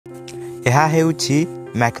यह हेउछि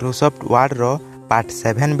Microsoft word रो part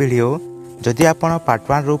 7 video. जदि आपण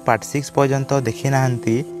पार्ट 1 रु पार्ट 6 पर्यंत देखि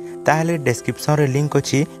नाहंती ताहले डिस्क्रिप्शन रे लिंक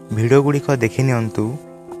अछि, वीडियो गुडी को देखि नियंतु।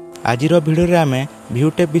 आज रो वीडियो रे हमें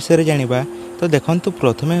viewtab विषय रे जानिबा। तो देखंतु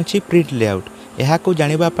प्रथमे अछि प्रिंट लेआउट। यहा को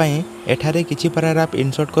जानिबा पई एठारे किछि पैराग्राफ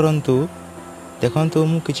इंसर्ट करंतु। देखंतु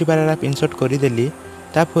मु किछि पैराग्राफ इंसर्ट करि देली।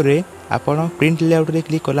 तापरे आपण प्रिंट लेआउट रे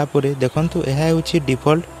क्लिक कला परे देखंतु यहा होछि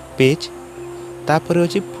डिफॉल्ट पेज। तापरे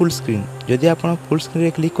अछि फुल स्क्रीन। जदि आपण फुल स्क्रीन रे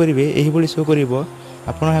क्लिक करिवे एही बली शो करिवो।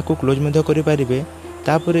 आपण यहा को क्लोज मध्ये करि परिबे।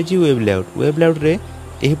 तापरे जी वेब लेआउट रे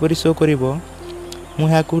एही परि शो करिवो। मु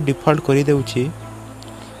यहा को डिफॉल्ट करि देउछि।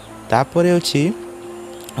 तापरे अछि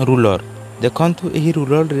रूलर। देखंतु एही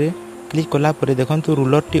रूलर रे क्लिक कला परे देखंतु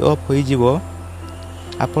रूलर टी ऑफ होई जिवो।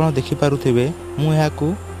 आपण देखि पारुथिबे मु यहा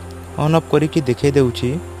को ऑन ऑफ करि कि देखै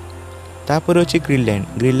देउछि। तापरे अछि ग्रीन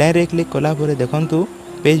लाइन रे क्लिक कला परे देखंतु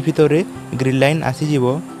पेज भितर रे ग्रीन लाइन आसी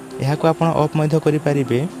जिवो। यहा को आपण ऑफ मध्ये करि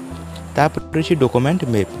परिबे। तापर अछि डॉक्यूमेंट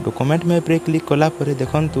मैप रे क्लिक कला परे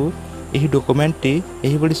देखंतु एही डॉक्यूमेंट टी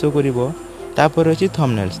एही बडी शो करिवो। तापर अछि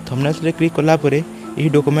थंबनेल्स रे क्लिक कला परे एही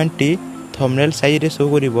डॉक्यूमेंट टी थंबनेल साइज रे शो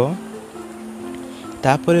करिवो।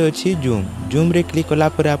 तापर अछि जूम रे क्लिक कला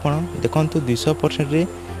परे आपण देखंतु 200% रे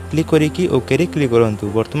क्लिक करी कि ओके रे क्लिक करंतु।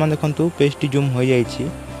 वर्तमान देखंतु पेज टी जूम हो जाईछि।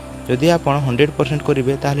 जदि आपण 100%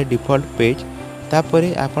 करिवे ताहले डिफॉल्ट पेज।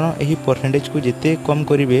 तापरे आपण एही परसेंटेज को जेते कम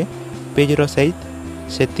करिवे पेज रो साइज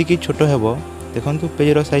सेति की छोटो हेबो। देखंतु पेज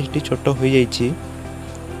रो साइज टी छोटो हो जाईछि।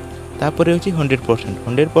 तापरे अछि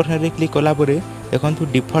 100% रे क्लिक कला परे देखंतु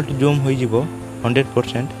डिफॉल्ट जूम होई जिवो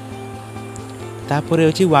 100%। तापरे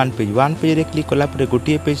अछि वन पेज रे क्लिक कला परे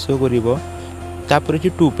गोटिए पेज शो करिवो। तापरे अछि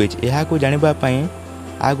टू पेज। यहा को जानिबा पई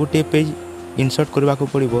आ गोटिए पेज इंसर्ट करबा को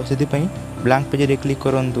पड़िबो। सेति पई ब्लैंक पेज रे क्लिक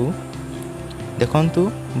करंतु। देखंतु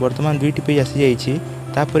वर्तमान दुईटी पेज आसी जाईछि।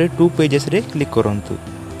 तापरे टू पेजेस रे क्लिक करंतु।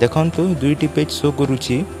 देखंतु दुईटी पेज शो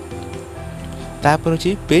करूछि। तापर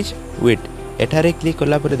अछि पेज वेट। एठारे क्लिक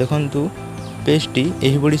कला परे देखंतु पेज टी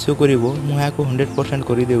एही बडी शो करिवो। मु या को 100%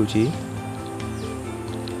 करि देउछि।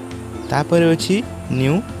 तापर अछि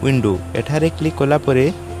न्यू विंडो। एठारे क्लिक कला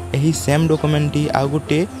परे एही सेम डॉक्यूमेंट टी आ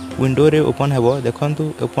गुटे विंडो रे ओपन हेबो।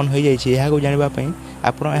 देखंतु ओपन होई जाईछि। यहा को जानिबा पई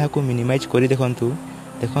आपण यहा को मिनिमाइज करि देखंतु।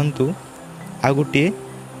 देखंतु आ गुटे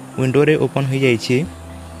विंडो रे ओपन होई जाईछि।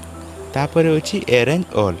 तापर अछि अरेंज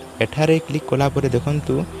ऑल। एठारे क्लिक कला परे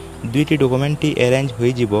देखंतु दुईटी डॉक्यूमेंट टी अरेंज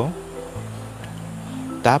होई जिवो।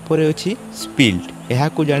 तापर अछि स्प्लिट। यहा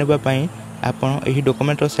को जानिबा पई आपण एही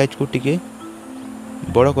डॉक्यूमेंट रो साइज को टिके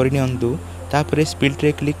बड़ करि नियंतु। तापर स्प्लिट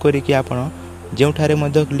रे क्लिक करि कि आपण जेउठारे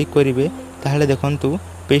मध्ये क्लिक करिवे ताहले देखंतु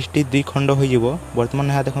पेज टी दुई खंड होई जिवो। वर्तमान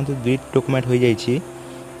यहा देखंतु दुई डॉक्यूमेंट होई जाईछि।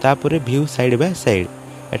 तापर व्यू साइड बाय साइड।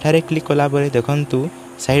 एठारे क्लिक कला परे देखंतु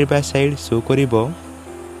साइड बाय साइड शो करिवो।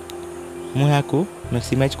 मु यहा को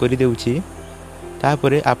मैक्सिमाइज करि देउछि।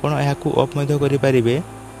 तापर आपण यहा को ऑफ मध्ये करि परिबे।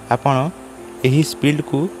 आपण एही स्प्लिट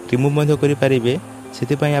को रिमूव मध्ये करि परिबे।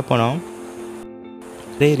 सेति पई आपण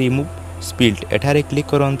रे रिमूव स्प्लिट एठारे क्लिक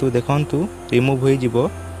करंतु। देखंतु रिमूव होई जिवो।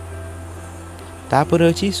 तापर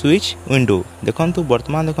अछि स्विच विंडो। देखंतु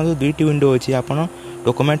वर्तमान देखंतु दुईटी विंडो अछि। आपण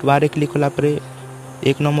डॉक्यूमेंट 1 रे क्लिक कला परे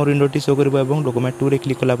 1 नंबर विंडो टी शो करिवो एवं डॉक्यूमेंट 2 रे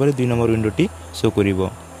क्लिक कला परे 2 नंबर विंडो टी शो करिवो।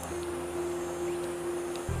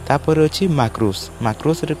 तापर अछि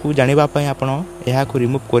मैक्रोस रे को जानिबा पई आपण यहा को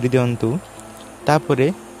रिमूव करि दियंतु।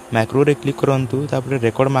 तापर मैक्रो रे क्लिक करंतु। तापर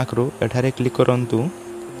रिकॉर्ड मैक्रो एठारे क्लिक करंतु।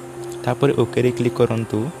 तापर ओके रे क्लिक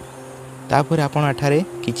करंतु। तापर आपण एठारे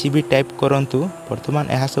किछि भी टाइप करंतु। वर्तमान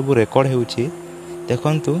यहा सब रिकॉर्ड हेउछि।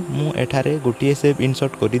 देखंतु मु एठारे गोटिए सेव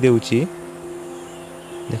इंसर्ट करि देउछि।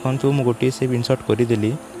 देखंतु मु गोटिए सेव इंसर्ट करि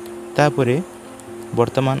देली। तापर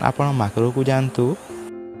वर्तमान आपण मैक्रो को जानतु।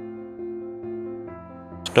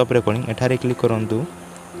 स्टॉप रिकॉर्डिंग एठारे क्लिक करंतु।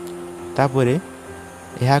 तापर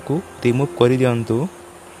यहा को रिमूव करि दियंतु।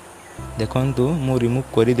 देखंतु मु रिमूव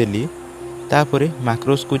करि देली। तापर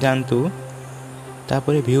मैक्रोस को जानतु।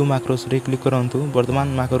 तापर व्यू मैक्रोस रे क्लिक करंतु। वर्तमान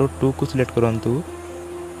मैक्रो 2 को सिलेक्ट करंतु।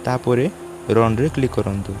 तापर रन रे क्लिक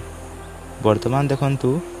करंतु। वर्तमान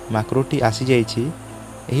देखंतु मैक्रो टी आसी जाईछि।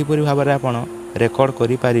 एही परि भाबरे आपण रिकॉर्ड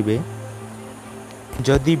करि परिबे।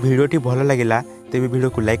 जदि वीडियो टी भलो लागिला तेबे वीडियो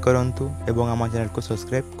को लाइक करंतु एवं हम चैनल को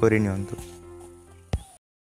सब्सक्राइब करि नियंतु।